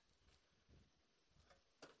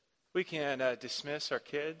We can dismiss our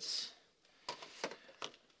kids.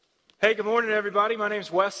 Hey, good morning, everybody. My name's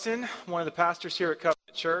Weston, one of the pastors here at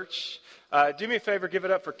Covenant Church. Do me a favor, give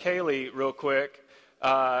it up for Kaylee real quick,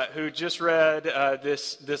 who just read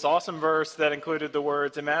this awesome verse that included the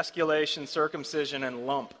words emasculation, circumcision, and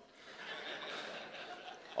lump.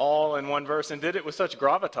 All in one verse, and did it with such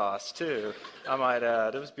gravitas, too, I might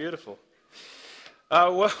add. It was beautiful.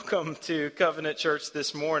 Welcome to Covenant Church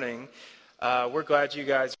this morning. We're glad you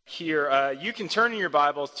guys are here. You can turn in your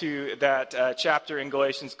Bibles to that chapter in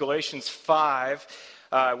Galatians 5.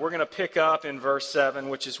 We're going to pick up in verse 7,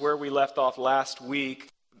 which is where we left off last week.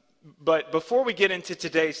 But before we get into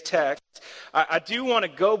today's text, I do want to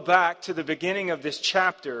go back to the beginning of this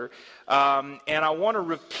chapter, and I want to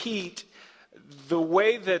repeat the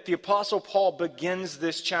way that the Apostle Paul begins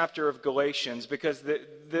this chapter of Galatians, because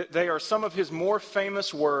they are some of his more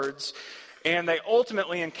famous words, and they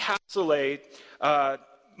ultimately encapsulate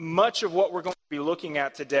much of what we're going to be looking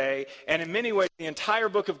at today, and in many ways, the entire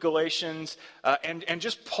book of Galatians, and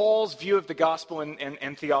just Paul's view of the gospel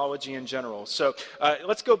and theology in general. So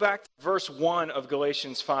let's go back to verse 1 of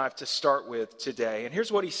Galatians 5 to start with today. And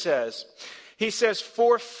here's what he says. He says,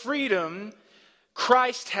 "For freedom,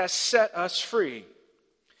 Christ has set us free.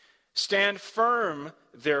 Stand firm,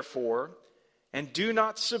 therefore, and do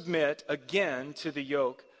not submit again to the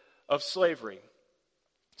yoke of slavery."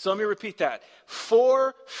 So let me repeat that.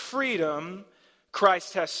 For freedom,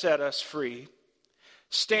 Christ has set us free.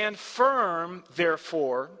 Stand firm,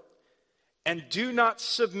 therefore, and do not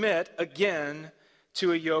submit again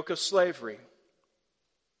to a yoke of slavery.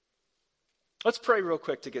 Let's pray real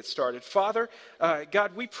quick to get started. Father,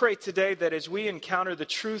 God, we pray today that as we encounter the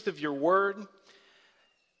truth of your word,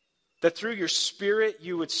 that through your Spirit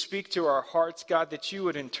you would speak to our hearts, God, that you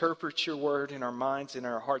would interpret your word in our minds and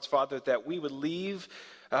our hearts, Father, that we would leave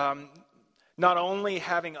not only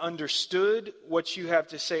having understood what you have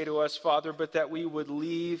to say to us, Father, but that we would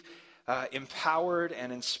leave empowered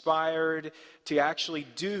and inspired to actually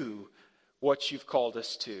do what you've called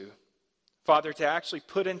us to. Father, to actually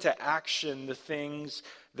put into action the things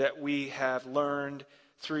that we have learned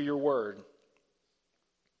through your word.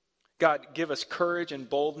 God, give us courage and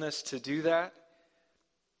boldness to do that.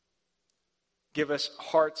 Give us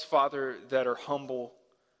hearts, Father, that are humble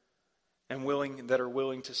and willing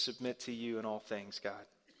to submit to you in all things, God.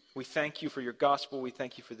 We thank you for your gospel. We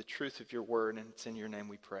thank you for the truth of your word, and it's in your name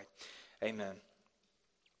we pray. Amen.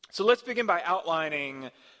 So let's begin by outlining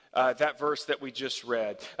that verse that we just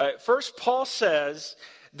read. First, Paul says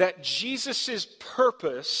that Jesus'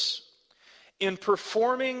 purpose in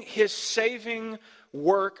performing his saving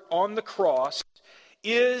work on the cross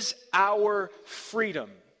is our freedom.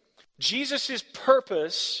 Jesus'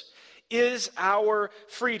 purpose is our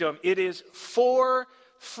freedom. It is for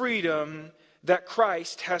freedom that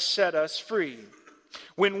Christ has set us free.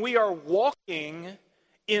 When we are walking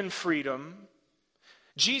in freedom,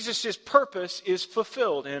 Jesus' purpose is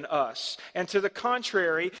fulfilled in us. And to the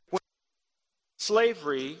contrary, when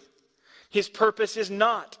slavery, his purpose is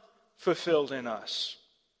not fulfilled in us.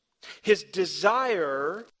 His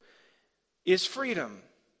desire is freedom.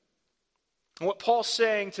 And what Paul's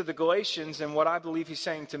saying to the Galatians, and what I believe he's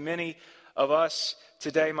saying to many of us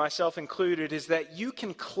today, myself included, is that you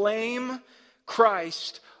can claim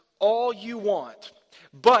Christ all you want.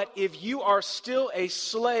 But if you are still a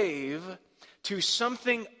slave to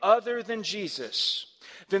something other than Jesus,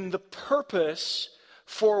 then the purpose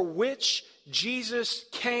for which Jesus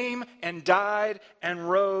came and died and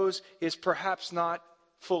rose is perhaps not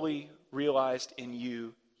fully realized in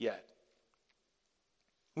you yet.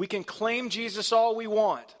 We can claim Jesus all we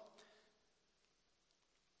want,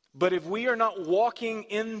 but if we are not walking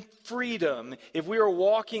in freedom, if we are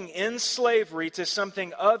walking in slavery to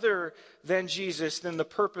something other than Jesus, then the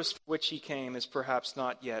purpose for which he came is perhaps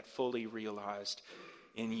not yet fully realized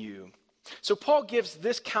in you. So Paul gives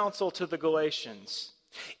this counsel to the Galatians.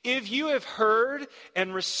 If you have heard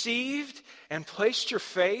and received and placed your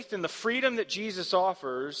faith in the freedom that Jesus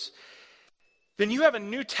offers, then you have a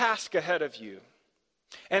new task ahead of you.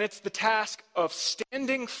 And it's the task of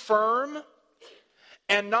standing firm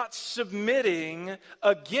and not submitting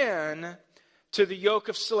again to the yoke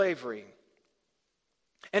of slavery.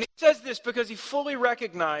 And he says this because he fully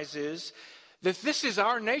recognizes that this is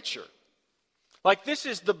our nature. Like, this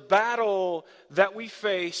is the battle that we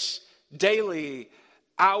face daily,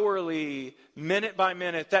 hourly, minute by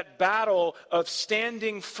minute, that battle of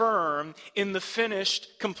standing firm in the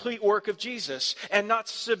finished, complete work of Jesus and not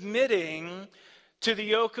submitting to the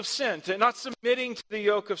yoke of sin, not submitting to the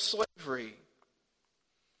yoke of slavery.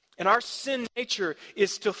 And our sin nature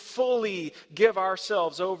is to fully give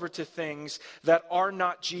ourselves over to things that are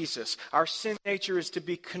not Jesus. Our sin nature is to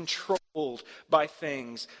be controlled by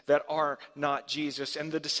things that are not Jesus.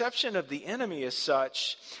 And the deception of the enemy is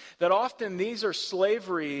such that often these are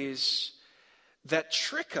slaveries that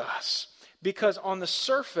trick us, because on the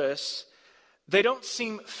surface, they don't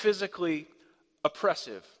seem physically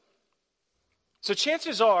oppressive. So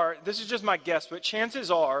chances are, this is just my guess, but chances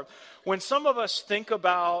are, when some of us think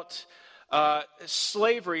about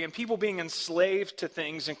slavery and people being enslaved to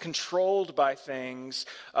things and controlled by things,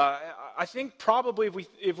 I think probably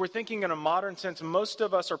if we're thinking in a modern sense, most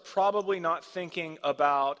of us are probably not thinking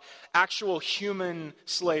about actual human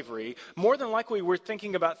slavery. More than likely, we're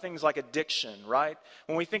thinking about things like addiction, right?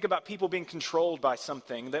 When we think about people being controlled by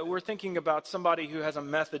something, that we're thinking about somebody who has a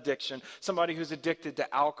meth addiction, somebody who's addicted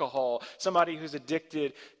to alcohol, somebody who's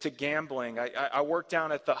addicted to gambling. I work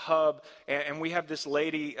down at the Hub, and we have this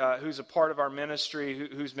lady who's a part of our ministry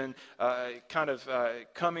who's been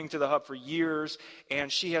coming to the Hub for years, and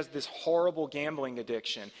she has this horrible gambling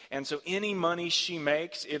addiction. And so any money she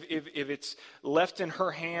makes, if it's left in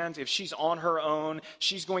her hands, if she's on her own,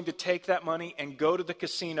 she's going to take that money and go to the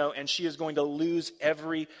casino, and she is going to lose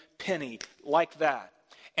every penny like that.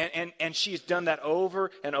 And she's done that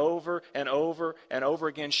over and over and over and over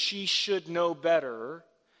again. She should know better,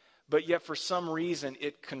 but yet for some reason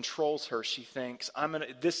it controls her. She thinks,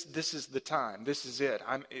 this is the time. This is it.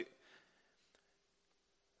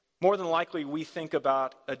 More than likely, we think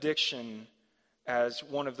about addiction as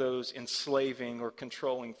one of those enslaving or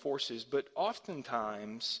controlling forces, but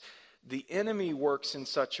oftentimes the enemy works in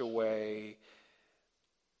such a way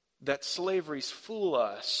that slaveries fool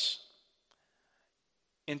us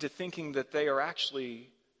into thinking that they are actually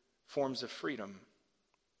forms of freedom.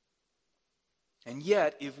 And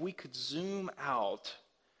yet, if we could zoom out,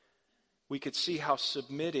 we could see how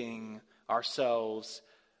submitting ourselves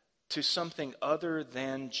to something other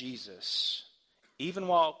than Jesus, even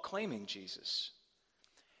while claiming Jesus,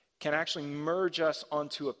 can actually merge us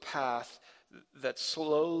onto a path that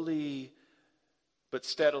slowly but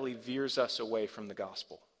steadily veers us away from the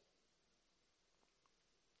gospel.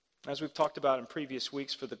 As we've talked about in previous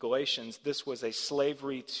weeks for the Galatians, this was a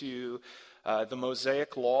slavery to the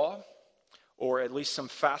Mosaic law, or at least some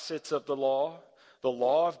facets of the law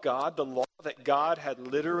of God, the law that God had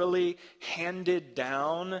literally handed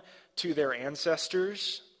down to their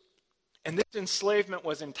ancestors. And this enslavement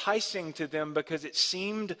was enticing to them because it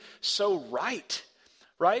seemed so right?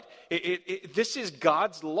 This is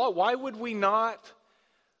God's law. Why would we not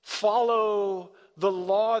follow the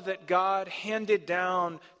law that God handed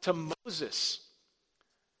down to Moses?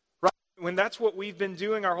 When that's what we've been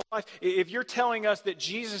doing our whole life. If you're telling us that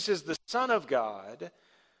Jesus is the Son of God,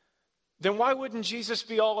 then why wouldn't Jesus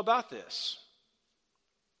be all about this?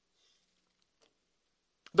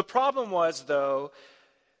 The problem was, though,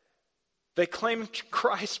 they claimed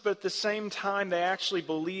Christ, but at the same time they actually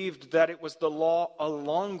believed that it was the law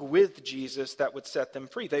along with Jesus that would set them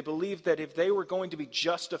free. They believed that if they were going to be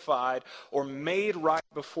justified or made right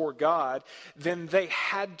before God, then they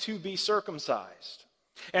had to be circumcised.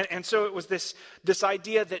 And so it was this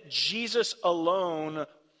idea that Jesus alone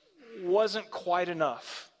wasn't quite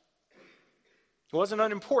enough. It wasn't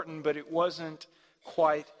unimportant, but it wasn't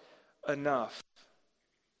quite enough.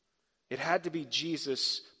 It had to be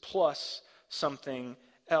Jesus plus something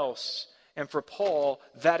else. And for Paul,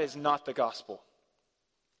 that is not the gospel.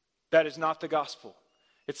 That is not the gospel.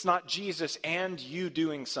 It's not Jesus and you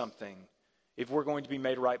doing something if we're going to be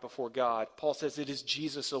made right before God. Paul says it is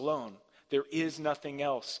Jesus alone. There is nothing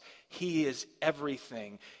else. He is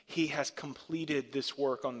everything. He has completed this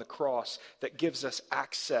work on the cross that gives us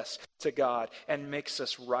access to God and makes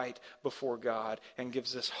us right before God and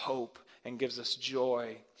gives us hope and gives us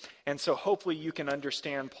joy. And so hopefully you can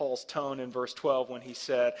understand Paul's tone in verse 12 when he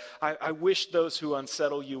said, I wish those who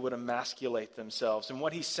unsettle you would emasculate themselves. And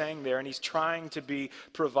what he's saying there, and he's trying to be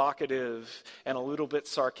provocative and a little bit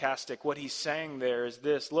sarcastic, what he's saying there is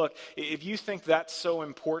this: look, if you think that's so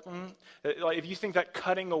important, if you think that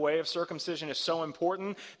cutting away of circumcision is so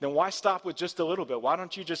important, then why stop with just a little bit? Why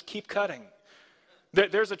don't you just keep cutting?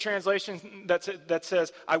 There's a translation that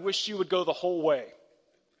says, I wish you would go the whole way.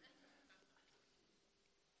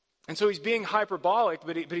 And so he's being hyperbolic,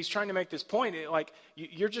 but he's trying to make this point.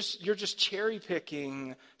 You're just cherry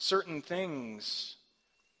picking certain things,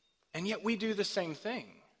 and yet we do the same thing.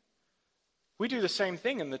 We do the same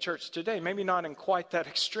thing in the church today. Maybe not in quite that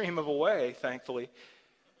extreme of a way, thankfully,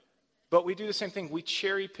 but we do the same thing. We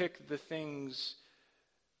cherry pick the things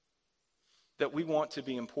that we want to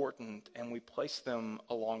be important, and we place them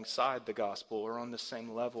alongside the gospel or on the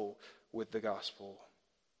same level with the gospel.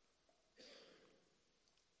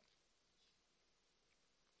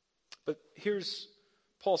 But here's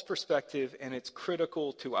Paul's perspective, and it's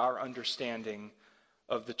critical to our understanding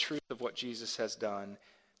of the truth of what Jesus has done.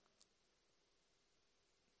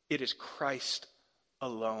 It is Christ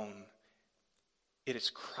alone. It is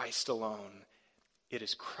Christ alone. It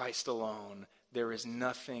is Christ alone. There is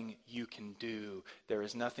nothing you can do. There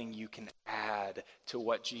is nothing you can add to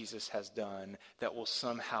what Jesus has done that will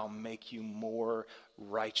somehow make you more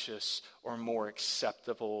righteous or more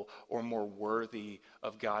acceptable or more worthy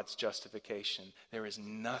of God's justification. There is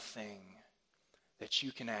nothing that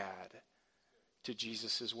you can add to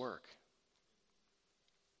Jesus' work.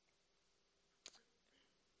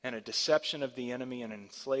 And a deception of the enemy and an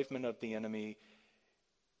enslavement of the enemy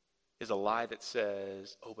is a lie that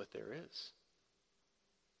says, oh, but there is.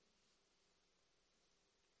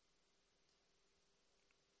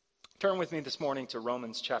 Turn with me this morning to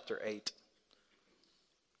Romans chapter 8.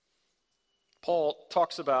 Paul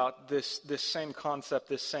talks about this same concept,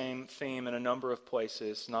 this same theme in a number of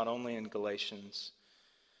places, not only in Galatians.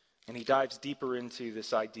 And he dives deeper into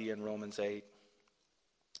this idea in Romans 8,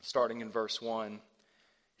 starting in verse 1.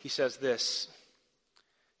 He says this.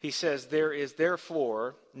 He says, there is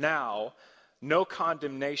therefore now no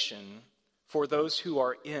condemnation for those who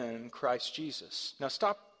are in Christ Jesus. Now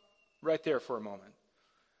stop right there for a moment.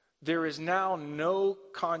 There is now no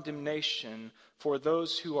condemnation for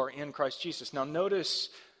those who are in Christ Jesus. Now notice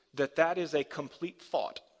that that is a complete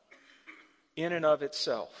thought in and of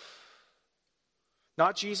itself.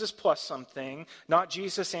 Not Jesus plus something, not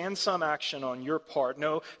Jesus and some action on your part.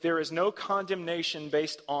 No, there is no condemnation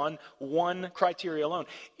based on one criteria alone.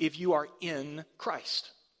 If you are in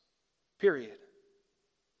Christ, period.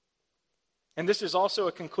 And this is also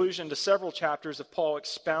a conclusion to several chapters of Paul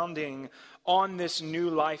expounding on this new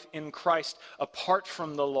life in Christ apart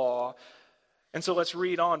from the law. And so let's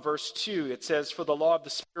read on verse 2. It says, for the law of the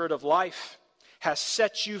Spirit of life has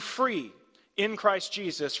set you free in Christ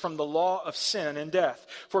Jesus from the law of sin and death.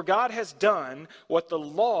 For God has done what the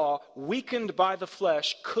law, weakened by the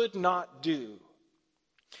flesh, could not do.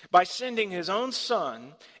 By sending his own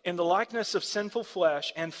Son in the likeness of sinful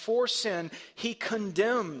flesh, and for sin, he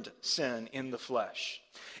condemned sin in the flesh,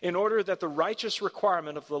 in order that the righteous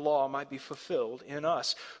requirement of the law might be fulfilled in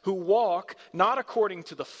us, who walk not according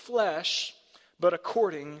to the flesh, but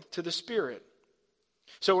according to the Spirit.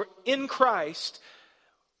 So in Christ,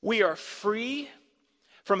 we are free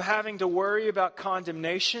from having to worry about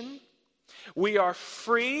condemnation. We are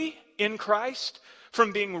free in Christ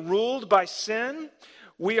from being ruled by sin.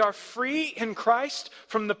 We are free in Christ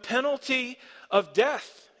from the penalty of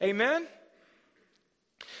death. Amen?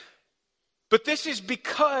 But this is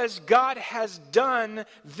because God has done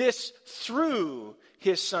this through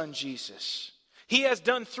his Son Jesus. He has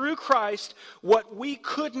done through Christ what we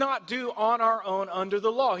could not do on our own under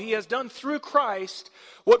the law. He has done through Christ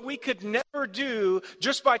what we could never do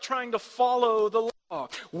just by trying to follow the law.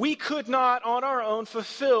 We could not on our own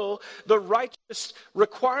fulfill the righteous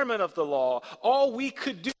requirement of the law. All we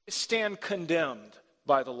could do is stand condemned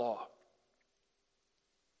by the law.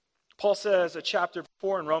 Paul says a chapter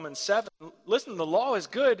before in Romans 7, listen, the law is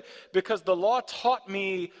good because the law taught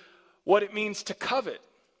me what it means to covet.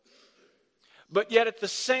 But yet at the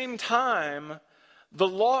same time, the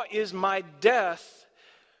law is my death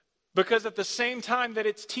because at the same time that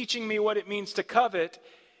it's teaching me what it means to covet,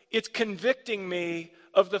 it's convicting me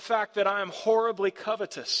of the fact that I am horribly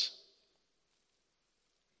covetous.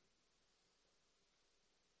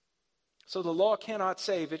 So the law cannot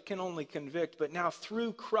save, it can only convict. But now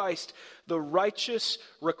through Christ, the righteous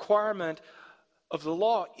requirement of the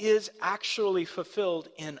law is actually fulfilled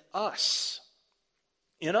in us.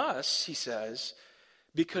 In us, he says,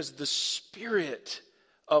 because the Spirit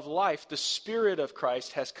of life, the Spirit of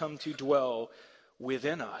Christ has come to dwell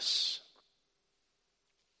within us.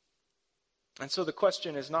 And so the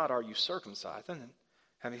question is not, are you circumcised? That doesn't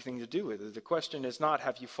have anything to do with it. The question is not,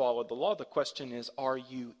 have you followed the law? The question is, are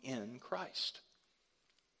you in Christ?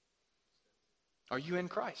 Are you in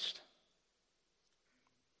Christ?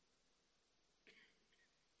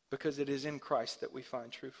 Because it is in Christ that we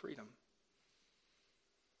find true freedom.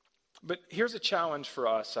 But here's a challenge for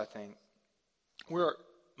us, I think. We're,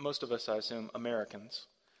 most of us, I assume, Americans.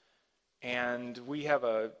 And we have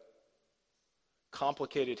a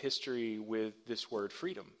complicated history with this word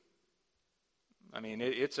freedom. I mean,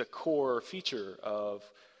 it's a core feature of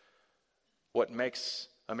what makes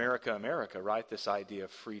America America, right? This idea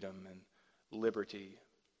of freedom and liberty.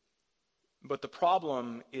 But the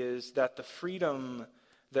problem is that the freedom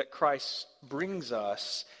that Christ brings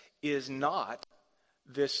us is not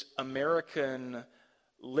this American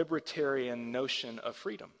libertarian notion of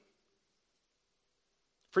freedom.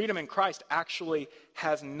 Freedom in Christ actually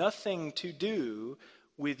has nothing to do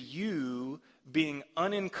with you being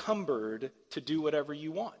unencumbered to do whatever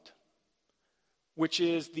you want, which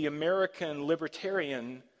is the American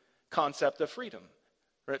libertarian concept of freedom.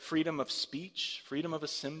 Right? Freedom of speech, freedom of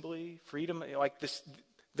assembly, freedom like this,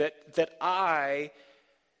 that I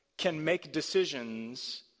can make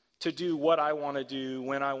decisions to do what I want to do,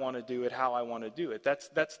 when I want to do it, how I want to do it.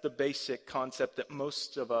 That's the basic concept that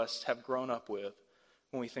most of us have grown up with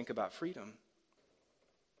when we think about freedom.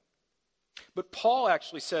 But Paul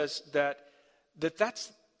actually says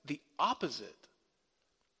that's the opposite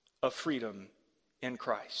of freedom in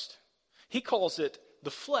Christ. He calls it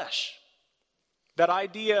the flesh. That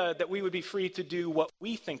idea that we would be free to do what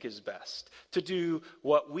we think is best, to do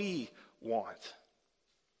what we want.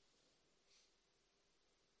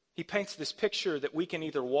 He paints this picture that we can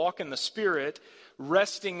either walk in the Spirit,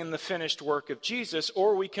 resting in the finished work of Jesus,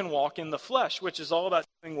 or we can walk in the flesh, which is all about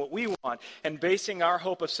doing what we want and basing our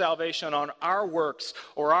hope of salvation on our works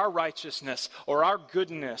or our righteousness or our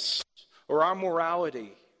goodness or our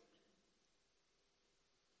morality.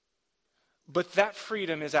 But that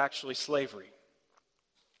freedom is actually slavery.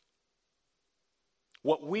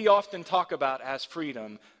 What we often talk about as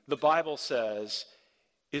freedom, the Bible says,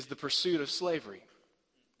 is the pursuit of slavery.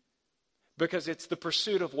 Because it's the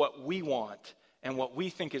pursuit of what we want and what we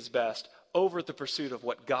think is best over the pursuit of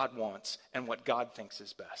what God wants and what God thinks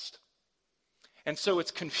is best. And so it's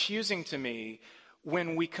confusing to me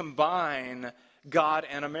when we combine God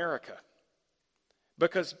and America.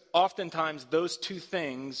 Because oftentimes those two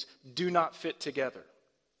things do not fit together.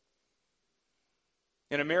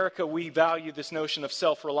 In America, we value this notion of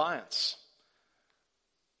self-reliance.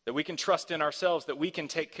 That we can trust in ourselves, that we can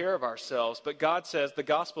take care of ourselves. But God says, the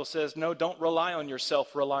gospel says, no, don't rely on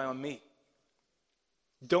yourself, rely on me.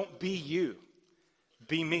 Don't be you,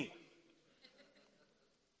 be me.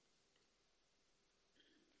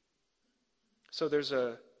 So there's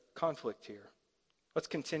a conflict here. Let's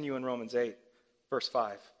continue in Romans 8, verse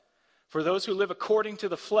 5. For those who live according to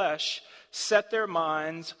the flesh set their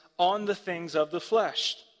minds on the things of the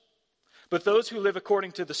flesh. But those who live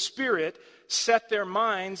according to the Spirit set their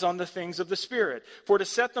minds on the things of the Spirit. For to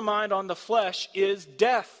set the mind on the flesh is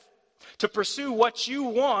death. To pursue what you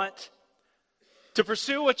want, to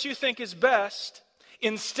pursue what you think is best,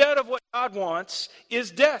 instead of what God wants,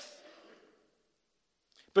 is death.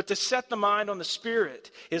 But to set the mind on the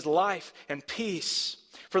Spirit is life and peace.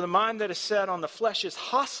 For the mind that is set on the flesh is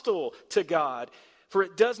hostile to God, for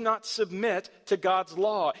it does not submit to God's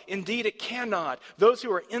law. Indeed, it cannot. Those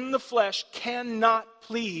who are in the flesh cannot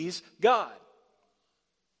please God.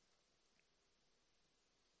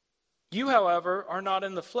 You, however, are not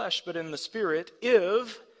in the flesh, but in the Spirit,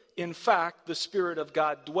 if, in fact, the Spirit of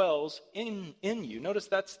God dwells in you. Notice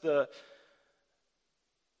that's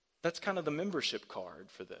kind of the membership card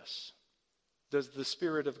for this. Does the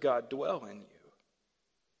Spirit of God dwell in you?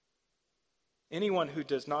 Anyone who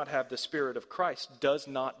does not have the Spirit of Christ does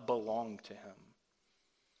not belong to him.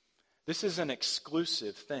 This is an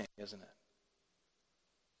exclusive thing, isn't it?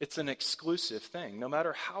 It's an exclusive thing. No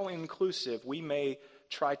matter how inclusive we may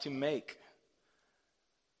try to make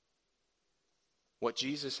what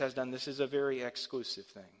Jesus has done, this is a very exclusive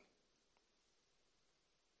thing.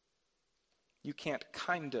 You can't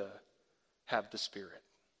kinda have the Spirit.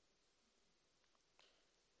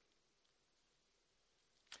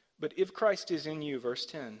 But if Christ is in you, verse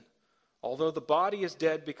 10, although the body is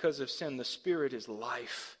dead because of sin, the Spirit is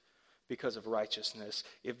life because of righteousness.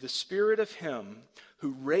 If the Spirit of Him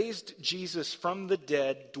who raised Jesus from the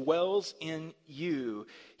dead dwells in you,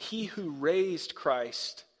 He who raised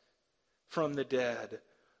Christ from the dead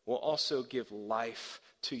will also give life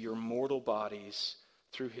to your mortal bodies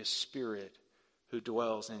through His Spirit who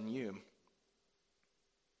dwells in you.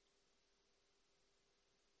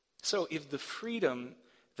 So if the freedom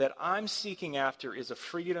that I'm seeking after is a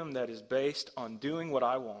freedom that is based on doing what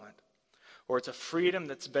I want, or it's a freedom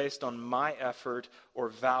that's based on my effort or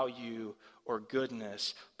value or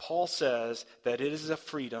goodness, Paul says that it is a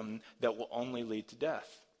freedom that will only lead to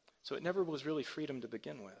death. So it never was really freedom to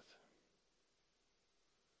begin with.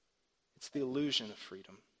 It's the illusion of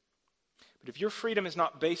freedom. But if your freedom is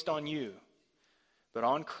not based on you, but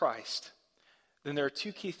on Christ, then there are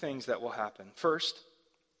two key things that will happen. First,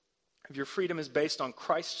 if your freedom is based on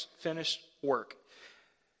Christ's finished work,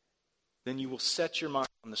 then you will set your mind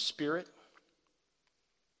on the Spirit,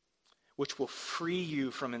 which will free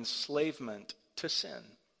you from enslavement to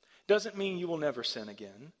sin. Doesn't mean you will never sin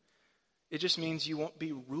again. It just means you won't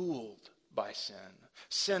be ruled by sin.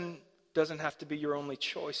 Sin doesn't have to be your only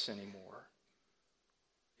choice anymore.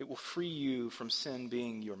 It will free you from sin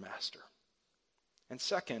being your master. And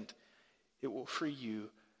second, it will free you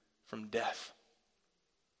from death.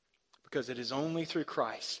 Because it is only through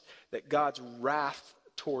Christ that God's wrath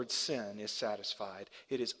towards sin is satisfied.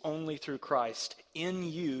 It is only through Christ in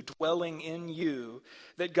you, dwelling in you,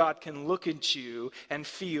 that God can look at you and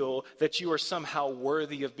feel that you are somehow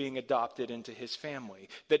worthy of being adopted into his family.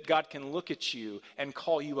 That God can look at you and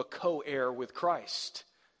call you a co-heir with Christ.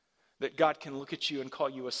 That God can look at you and call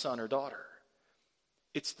you a son or daughter.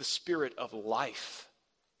 It's the Spirit of life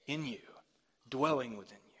in you, dwelling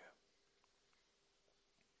within you.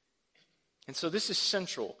 And so this is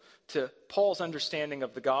central to Paul's understanding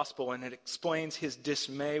of the gospel, and it explains his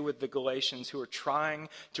dismay with the Galatians who are trying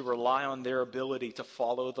to rely on their ability to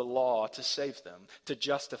follow the law to save them, to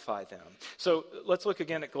justify them. So let's look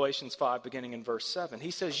again at Galatians 5, beginning in verse 7.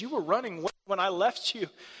 He says, "You were running when I left you.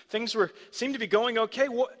 Things seemed to be going okay.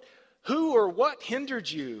 Who or what hindered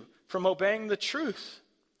you from obeying the truth?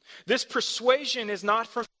 This persuasion is not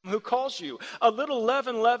from him who calls you. A little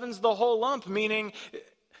leaven leavens the whole lump," meaning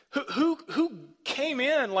who came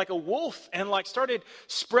in like a wolf and started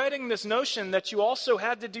spreading this notion that you also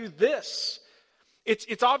had to do this.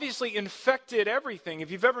 It's obviously infected everything.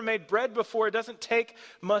 If you've ever made bread before, it doesn't take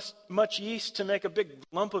much yeast to make a big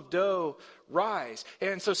lump of dough rise.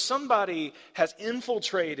 And so somebody has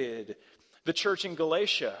infiltrated the church in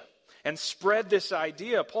Galatia and spread this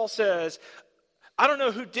idea. Paul says, I don't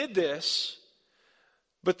know who did this,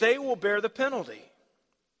 but they will bear the penalty.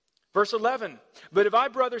 Verse 11, "But if I,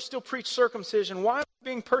 brothers, still preach circumcision, why am I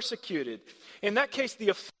being persecuted? In that case, the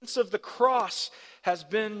offense of the cross has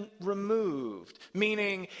been removed."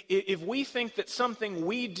 Meaning, if we think that something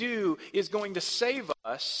we do is going to save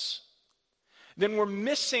us, then we're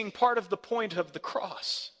missing part of the point of the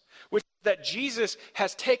cross, which is that Jesus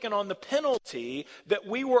has taken on the penalty that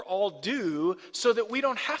we were all due so that we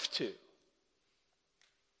don't have to.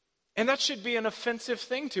 And that should be an offensive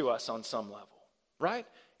thing to us on some level, right?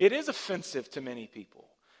 It is offensive to many people,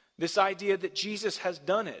 this idea that Jesus has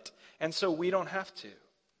done it, and so we don't have to.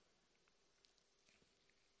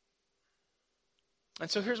 And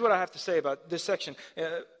so here's what I have to say about this section.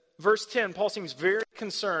 Verse 10, Paul seems very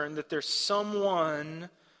concerned that there's someone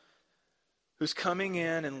who's coming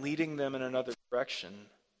in and leading them in another direction.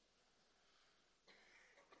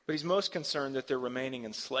 But he's most concerned that they're remaining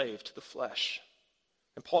enslaved to the flesh.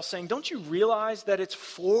 And Paul's saying, don't you realize that it's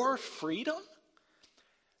for freedom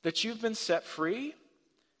that you've been set free?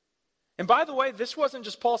 And by the way, this wasn't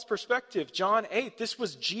just Paul's perspective. John 8, this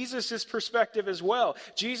was Jesus' perspective as well.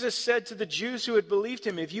 Jesus said to the Jews who had believed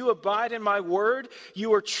him, "If you abide in my word,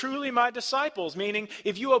 you are truly my disciples." Meaning,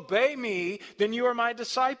 if you obey me, then you are my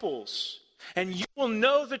disciples. And you will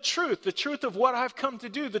know the truth of what I've come to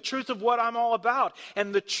do, the truth of what I'm all about.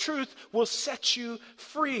 And the truth will set you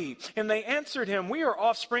free. And they answered him, "We are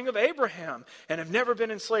offspring of Abraham and have never been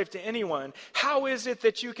enslaved to anyone. How is it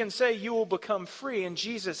that you can say you will become free?" And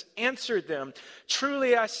Jesus answered them,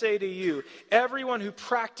 "Truly I say to you, everyone who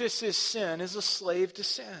practices sin is a slave to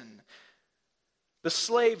sin. The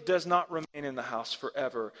slave does not remain in the house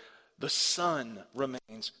forever. The Son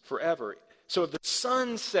remains forever. So if the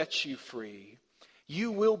Son sets you free,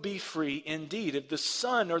 you will be free indeed." If the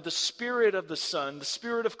Son, or the Spirit of the Son, the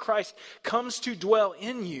Spirit of Christ, comes to dwell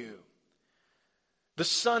in you, the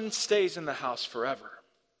Son stays in the house forever.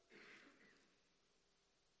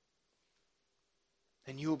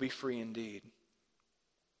 And you will be free indeed.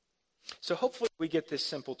 So hopefully we get this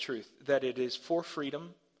simple truth, that it is for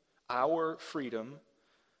freedom, our freedom,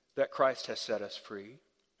 that Christ has set us free.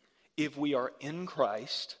 If we are in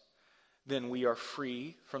Christ, then we are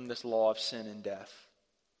free from this law of sin and death.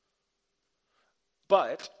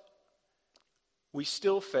 But we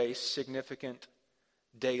still face significant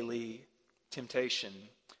daily temptation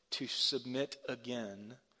to submit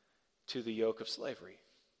again to the yoke of slavery,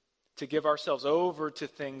 to give ourselves over to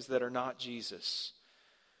things that are not Jesus.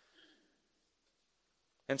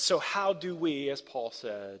 And so how do we, as Paul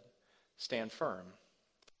said, stand firm?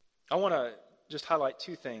 I want to just highlight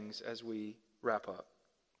two things as we wrap up.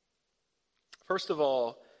 First of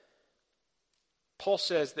all, Paul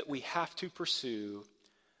says that we have to pursue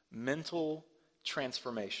mental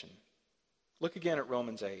transformation. Look again at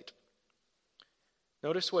Romans 8.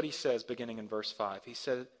 Notice what he says beginning in verse 5. He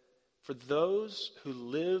said, "For those who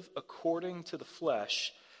live according to the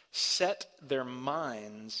flesh set their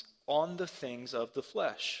minds on the things of the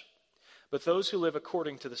flesh. But those who live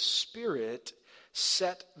according to the Spirit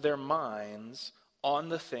set their minds on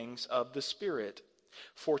the things of the Spirit.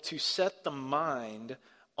 For to set the mind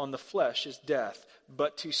on the flesh is death,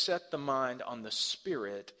 but to set the mind on the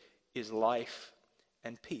Spirit is life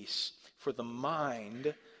and peace. For the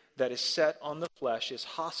mind that is set on the flesh is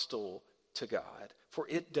hostile to God, for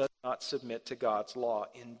it does not submit to God's law.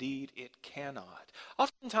 Indeed, it cannot.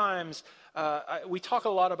 Oftentimes, we talk a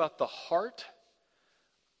lot about the heart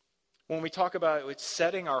when we talk about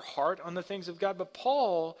setting our heart on the things of God. But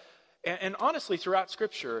Paul, and honestly throughout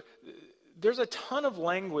Scripture, there's a ton of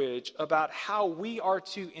language about how we are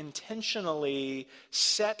to intentionally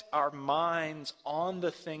set our minds on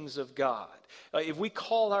the things of God. If we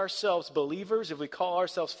call ourselves believers, if we call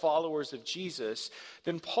ourselves followers of Jesus,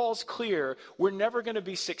 then Paul's clear we're never going to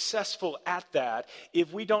be successful at that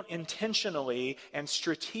if we don't intentionally and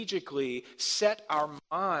strategically set our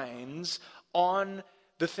minds on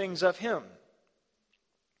the things of Him.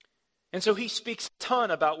 And so he speaks a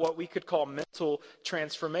ton about what we could call mental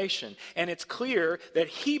transformation. And it's clear that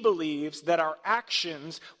he believes that our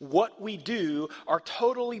actions, what we do, are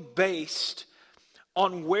totally based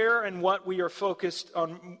on where and what we are focused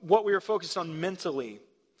on mentally,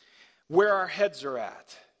 where our heads are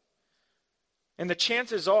at. And the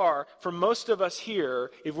chances are, for most of us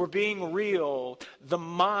here, if we're being real, the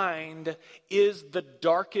mind is the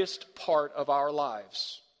darkest part of our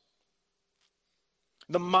lives.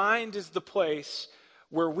 The mind is the place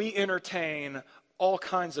where we entertain all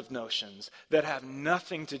kinds of notions that have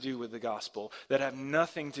nothing to do with the gospel, that have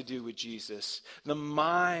nothing to do with Jesus. The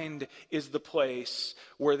mind is the place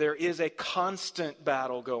where there is a constant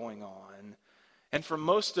battle going on. And for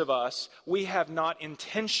most of us, we have not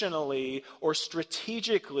intentionally or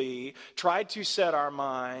strategically tried to set our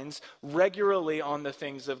minds regularly on the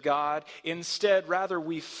things of God. Instead, rather,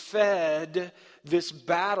 we fed this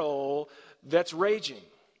battle that's raging.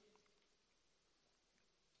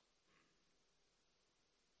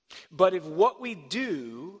 But if what we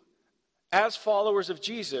do as followers of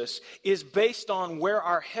Jesus is based on where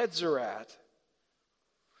our heads are at,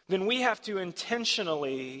 then we have to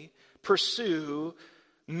intentionally pursue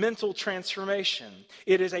mental transformation.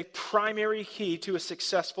 It is a primary key to a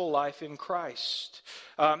successful life in Christ.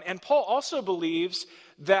 And Paul also believes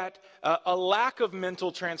that a lack of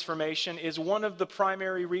mental transformation is one of the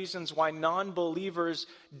primary reasons why non-believers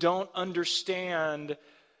don't understand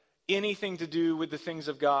anything to do with the things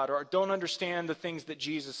of God, or don't understand the things that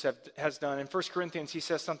Jesus has done. In 1 Corinthians, he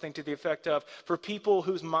says something to the effect of, for people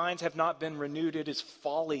whose minds have not been renewed, it is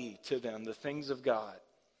folly to them, the things of God.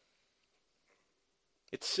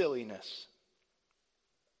 It's silliness.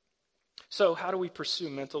 So how do we pursue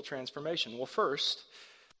mental transformation? Well, first,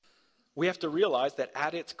 we have to realize that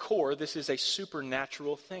at its core, this is a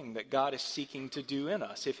supernatural thing that God is seeking to do in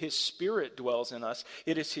us. If His Spirit dwells in us,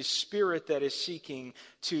 it is His Spirit that is seeking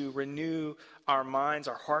to renew our minds,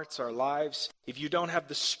 our hearts, our lives. If you don't have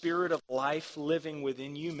the Spirit of life living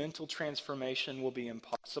within you, mental transformation will be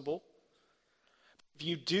impossible. If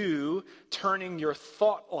you do, turning your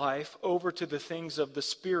thought life over to the things of the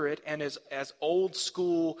Spirit, and as old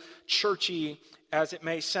school, churchy as it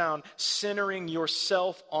may sound, centering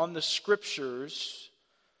yourself on the Scriptures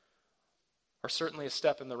are certainly a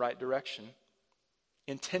step in the right direction.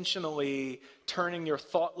 Intentionally turning your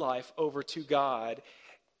thought life over to God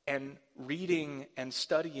and reading and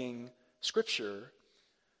studying Scripture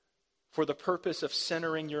for the purpose of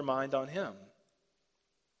centering your mind on Him.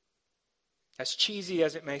 As cheesy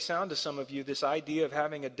as it may sound to some of you, this idea of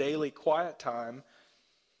having a daily quiet time,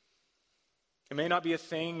 it may not be a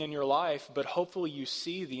thing in your life, but hopefully you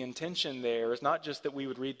see the intention there is not just that we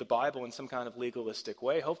would read the Bible in some kind of legalistic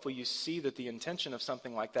way. Hopefully you see that the intention of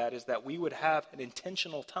something like that is that we would have an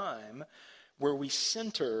intentional time where we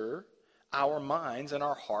center our minds and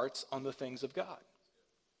our hearts on the things of God.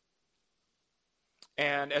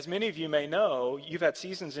 And as many of you may know, you've had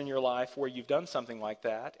seasons in your life where you've done something like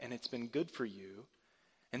that and it's been good for you,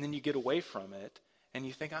 and then you get away from it and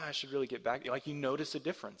you think, I should really get back. Like, you notice a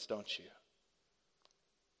difference, don't you?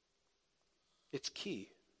 It's key.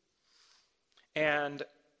 And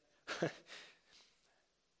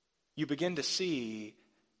you begin to see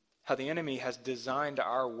how the enemy has designed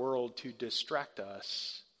our world to distract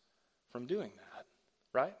us from doing that,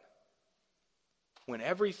 right? When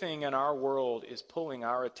everything in our world is pulling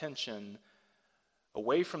our attention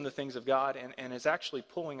away from the things of God and is actually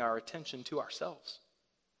pulling our attention to ourselves.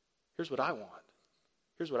 Here's what I want.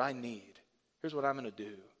 Here's what I need. Here's what I'm going to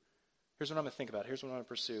do. Here's what I'm going to think about. Here's what I'm going to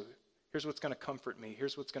pursue. Here's what's going to comfort me.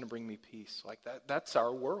 Here's what's going to bring me peace. Like that's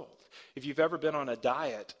our world. If you've ever been on a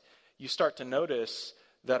diet, you start to notice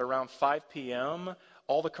that around 5 p.m.,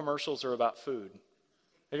 all the commercials are about food.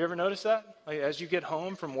 Have you ever noticed that? Like, as you get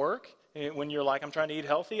home from work, when you're like, I'm trying to eat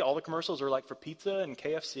healthy, all the commercials are like for pizza and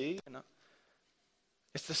KFC.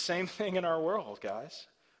 It's the same thing in our world, guys.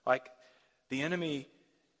 Like, the enemy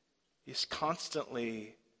is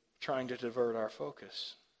constantly trying to divert our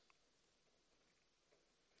focus.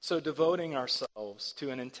 So devoting ourselves to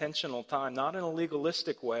an intentional time, not in a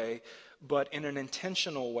legalistic way, but in an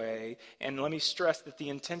intentional way. And let me stress that the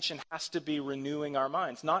intention has to be renewing our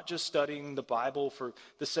minds, not just studying the Bible for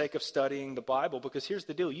the sake of studying the Bible. Because here's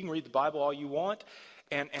the deal, you can read the Bible all you want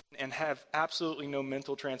and have absolutely no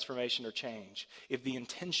mental transformation or change if the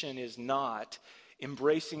intention is not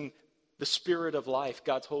embracing the Spirit of life,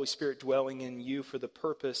 God's Holy Spirit dwelling in you for the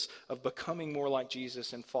purpose of becoming more like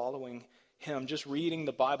Jesus and following Him. Just reading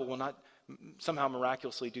the Bible will not somehow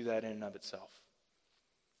miraculously do that in and of itself.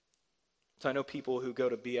 So I know people who go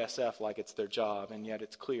to BSF like it's their job, and yet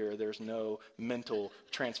it's clear there's no mental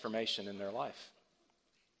transformation in their life.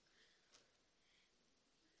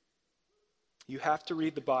 You have to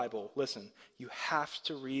read the Bible. Listen, you have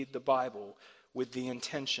to read the Bible with the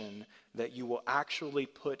intention that you will actually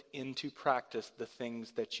put into practice the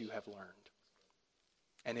things that you have learned.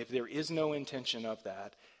 And if there is no intention of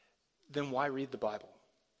that, then why read the Bible?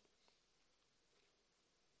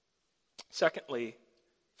 Secondly,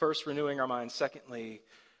 first, renewing our minds. Secondly,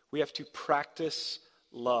 we have to practice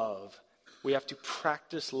love. We have to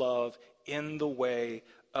practice love in the way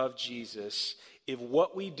of Jesus. If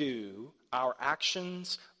what we do, our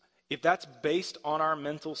actions, if that's based on our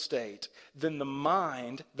mental state, then the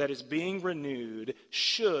mind that is being renewed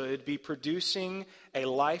should be producing a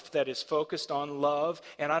life that is focused on love.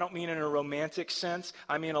 And I don't mean in a romantic sense.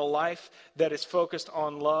 I mean a life that is focused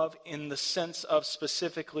on love in the sense of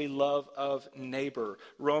specifically love of neighbor.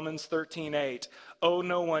 Romans 13:8, owe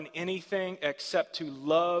no one anything except to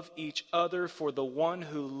love each other, for the one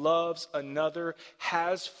who loves another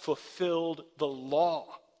has fulfilled the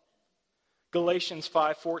law. Galatians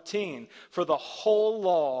 5:14, for the whole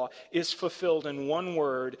law is fulfilled in one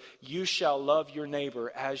word, you shall love your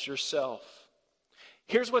neighbor as yourself.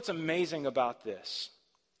 Here's what's amazing about this.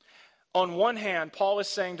 On one hand, Paul is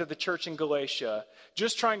saying to the church in Galatia,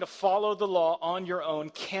 just trying to follow the law on your own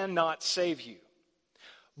cannot save you.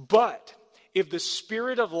 But if the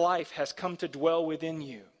Spirit of life has come to dwell within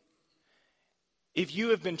you, if you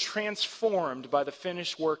have been transformed by the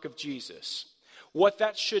finished work of Jesus, what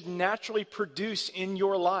that should naturally produce in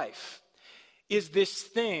your life is this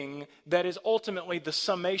thing that is ultimately the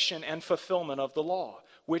summation and fulfillment of the law,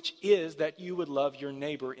 which is that you would love your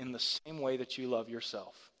neighbor in the same way that you love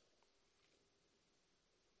yourself,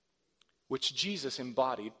 which Jesus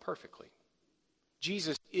embodied perfectly.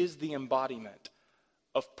 Jesus is the embodiment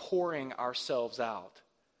of pouring ourselves out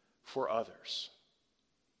for others.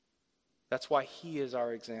 That's why He is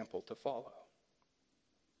our example to follow.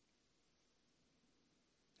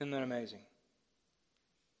 Isn't that amazing?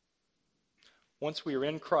 Once we are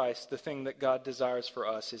in Christ, the thing that God desires for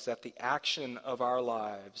us is that the action of our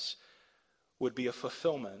lives would be a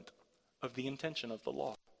fulfillment of the intention of the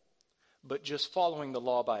law. But just following the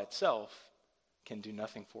law by itself can do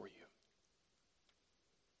nothing for you.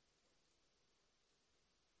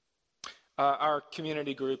 Our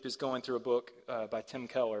community group is going through a book by Tim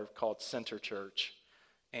Keller called Center Church.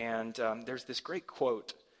 And there's this great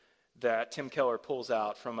quote that Tim Keller pulls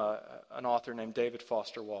out from an author named David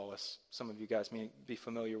Foster Wallace. Some of you guys may be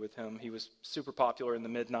familiar with him. He was super popular in the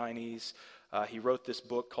mid-90s. He wrote this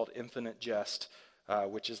book called Infinite Jest,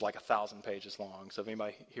 which is like 1,000 pages long. So if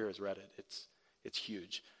anybody here has read it, it's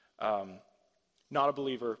huge. Not a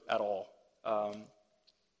believer at all.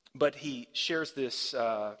 But he shares this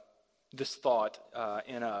thought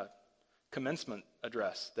in a commencement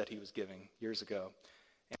address that he was giving years ago.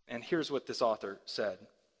 And here's what this author said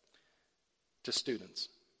to students.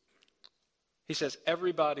 He says,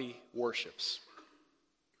 everybody worships.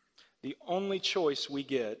 The only choice we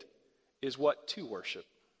get is what to worship.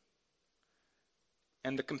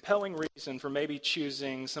 And the compelling reason for maybe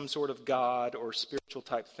choosing some sort of God or spiritual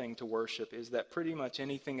type thing to worship is that pretty much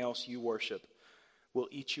anything else you worship will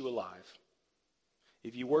eat you alive.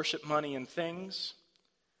 If you worship money and things,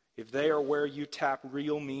 if they are where you tap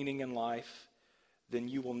real meaning in life, then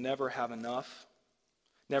you will never have enough.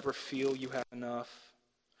 Never feel you have enough.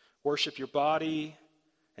 Worship your body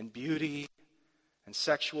and beauty and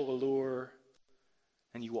sexual allure,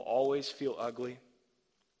 and you will always feel ugly.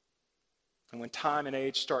 And when time and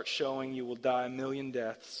age start showing, you will die a million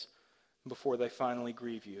deaths before they finally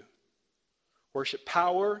grieve you. Worship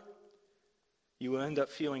power, you will end up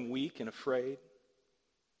feeling weak and afraid,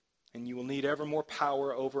 and you will need ever more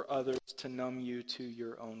power over others to numb you to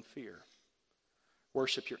your own fear.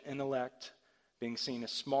 Worship your intellect, being seen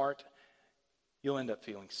as smart, you'll end up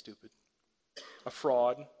feeling stupid. A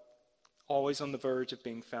fraud, always on the verge of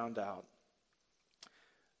being found out.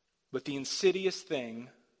 But the insidious thing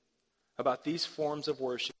about these forms of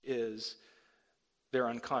worship is they're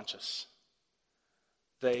unconscious.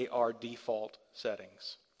 They are default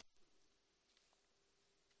settings.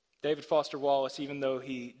 David Foster Wallace, even though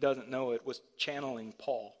he doesn't know it, was channeling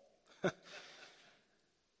Paul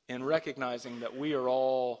in recognizing that we are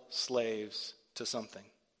all slaves to something.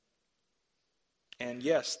 And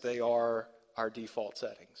yes, they are our default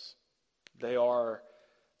settings. They are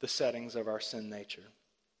the settings of our sin nature.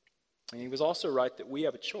 And he was also right that we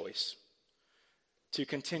have a choice to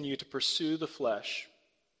continue to pursue the flesh,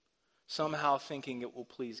 somehow thinking it will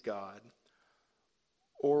please God,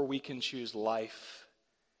 or we can choose life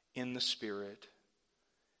in the Spirit,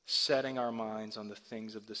 setting our minds on the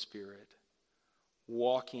things of the Spirit,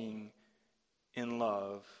 walking in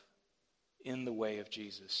love in the way of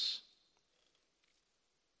Jesus.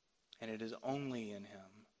 And it is only in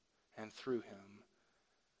him and through him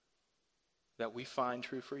that we find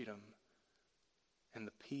true freedom and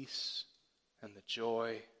the peace and the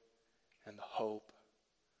joy and the hope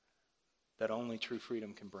that only true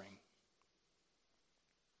freedom can bring.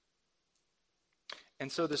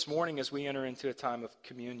 And so this morning, as we enter into a time of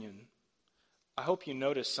communion, I hope you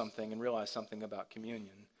notice something and realize something about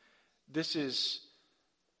communion. This is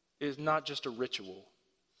not just a ritual.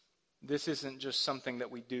 This isn't just something that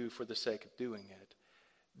we do for the sake of doing it.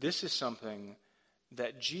 This is something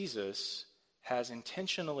that Jesus has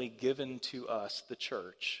intentionally given to us, the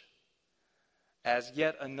church, as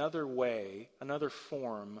yet another way, another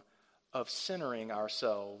form of centering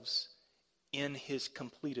ourselves in his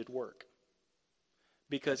completed work.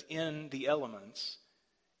 Because in the elements,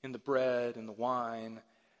 in the bread and the wine,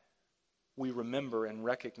 we remember and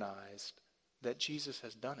recognize that Jesus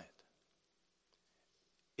has done it.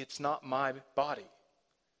 It's not my body.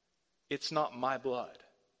 It's not my blood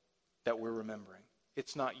that we're remembering.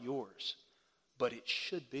 It's not yours. But it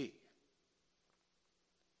should be.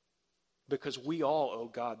 Because we all owe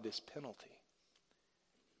God this penalty.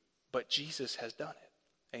 But Jesus has done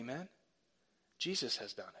it. Amen? Jesus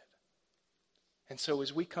has done it. And so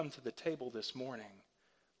as we come to the table this morning,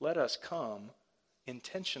 let us come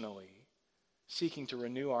intentionally seeking to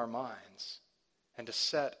renew our minds and to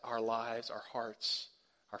set our lives, our hearts,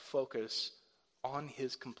 our focus on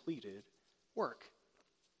his completed work.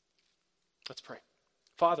 Let's pray.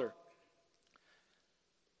 Father,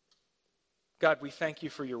 God, we thank you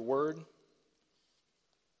for your word.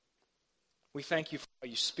 We thank you for how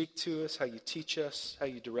you speak to us, how you teach us, how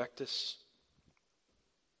you direct us.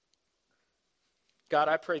 God,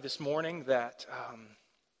 I pray this morning that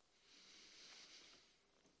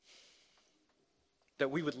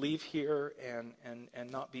we would leave here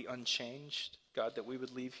and not be unchanged. God, that we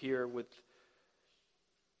would leave here with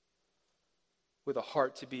a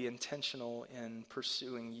heart to be intentional in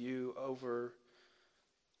pursuing you over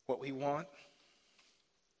what we want.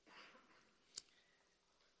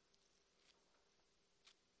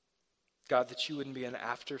 God, that you wouldn't be an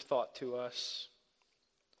afterthought to us.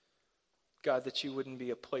 God, that you wouldn't be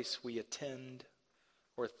a place we attend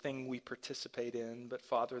or a thing we participate in, but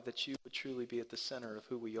Father, that you would truly be at the center of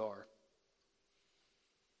who we are.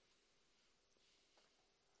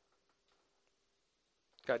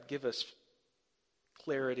 God, give us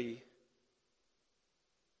clarity.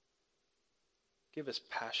 Give us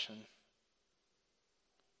passion.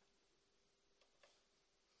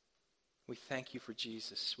 We thank you for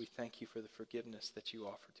Jesus. We thank you for the forgiveness that you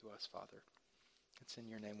offer to us, Father. It's in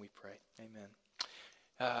your name we pray.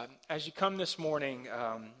 Amen. As you come this morning,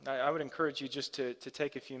 I would encourage you just to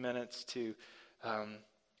take a few minutes to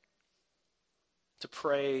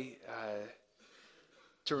pray,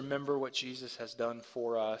 to remember what Jesus has done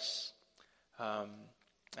for us.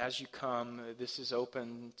 As you come, this is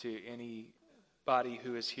open to anybody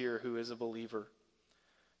who is here who is a believer.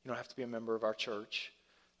 You don't have to be a member of our church.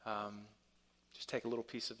 Just take a little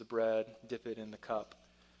piece of the bread, dip it in the cup.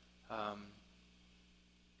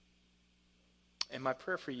 And my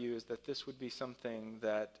prayer for you is that this would be something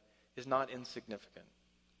that is not insignificant.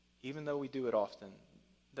 Even though we do it often,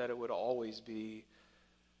 that it would always be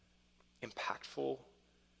impactful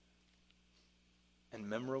and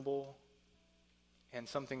memorable, and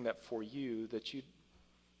something that for you, that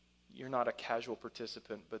you're not a casual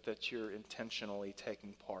participant, but that you're intentionally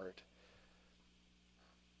taking part,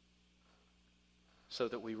 so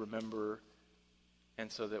that we remember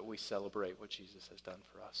and so that we celebrate what Jesus has done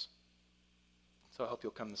for us. So I hope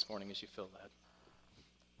you'll come this morning as you feel led.